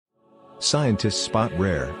Scientists spot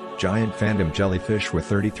rare, giant phantom jellyfish with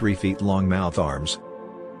 33 feet long mouth arms.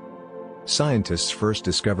 Scientists first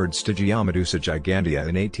discovered Stygiomedusa gigantea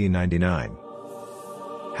in 1899.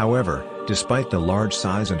 However, despite the large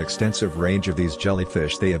size and extensive range of these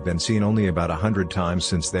jellyfish, they have been seen only about 100 times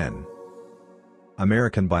since then.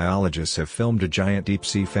 American biologists have filmed a giant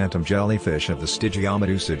deep-sea phantom jellyfish of the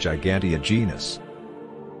Stygiomedusa gigantea genus.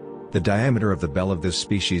 The diameter of the bell of this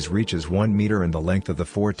species reaches 1 meter and the length of the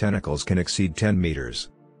 4 tentacles can exceed 10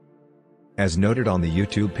 meters. As noted on the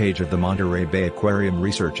YouTube page of the Monterey Bay Aquarium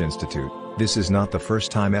Research Institute, this is not the first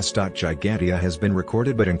time S. gigantea has been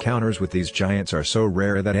recorded, but encounters with these giants are so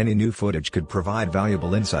rare that any new footage could provide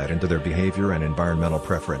valuable insight into their behavior and environmental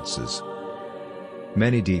preferences.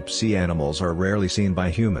 Many deep-sea animals are rarely seen by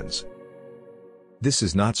humans. This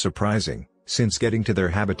is not surprising, since getting to their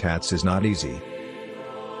habitats is not easy.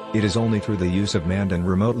 It is only through the use of manned and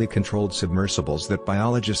remotely controlled submersibles that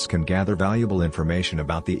biologists can gather valuable information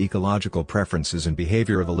about the ecological preferences and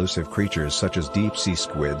behavior of elusive creatures such as deep-sea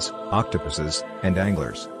squids, octopuses, and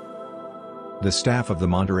anglers. The staff of the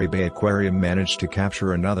Monterey Bay Aquarium managed to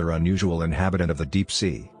capture another unusual inhabitant of the deep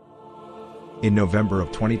sea. In November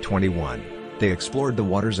of 2021, they explored the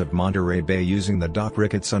waters of Monterey Bay using the Doc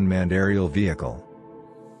Ricketts unmanned aerial vehicle.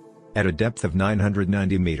 At a depth of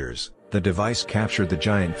 990 meters, the device captured the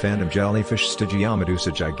giant phantom jellyfish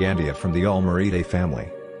Stygiomedusa gigantea from the Ulmaridae family.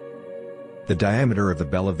 The diameter of the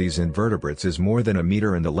bell of these invertebrates is more than a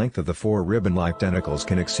meter and the length of the 4 ribbon-like tentacles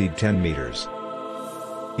can exceed 10 meters.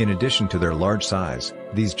 In addition to their large size,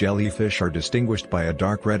 these jellyfish are distinguished by a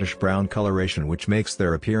dark reddish-brown coloration which makes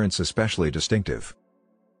their appearance especially distinctive.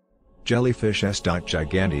 Jellyfish S.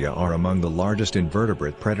 gigantea are among the largest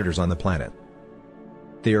invertebrate predators on the planet.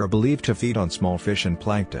 They are believed to feed on small fish and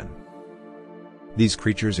plankton. These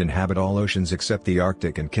creatures inhabit all oceans except the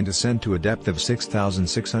Arctic and can descend to a depth of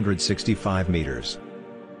 6,665 meters.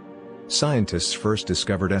 Scientists first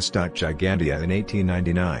discovered S. gigantea in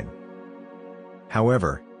 1899.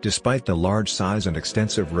 However, despite the large size and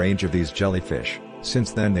extensive range of these jellyfish,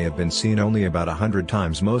 since then they have been seen only about 100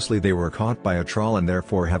 times. Mostly they were caught by a trawl and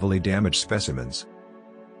therefore heavily damaged specimens.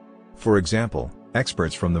 For example,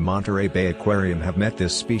 experts from the Monterey Bay Aquarium have met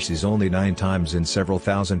this species only 9 times in several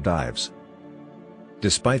thousand dives.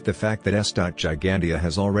 Despite the fact that S. gigantea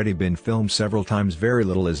has already been filmed several times, very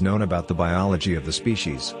little is known about the biology of the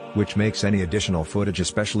species, which makes any additional footage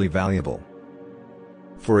especially valuable.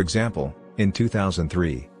 For example, in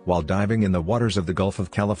 2003, while diving in the waters of the Gulf of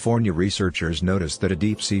California, researchers noticed that a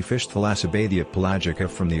deep-sea fish Thalassobathia pelagica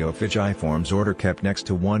from the Ophidiiformes order kept next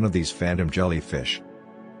to one of these phantom jellyfish.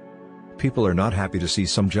 People are not happy to see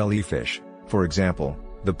some jellyfish, for example,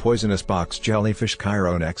 the poisonous box jellyfish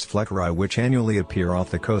Chironex fleckeri, which annually appear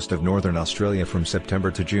off the coast of northern Australia from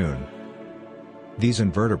September to June. These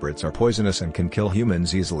invertebrates are poisonous and can kill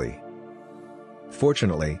humans easily.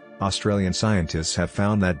 Fortunately, Australian scientists have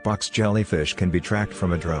found that box jellyfish can be tracked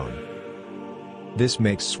from a drone. This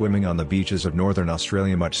makes swimming on the beaches of northern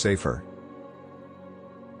Australia much safer.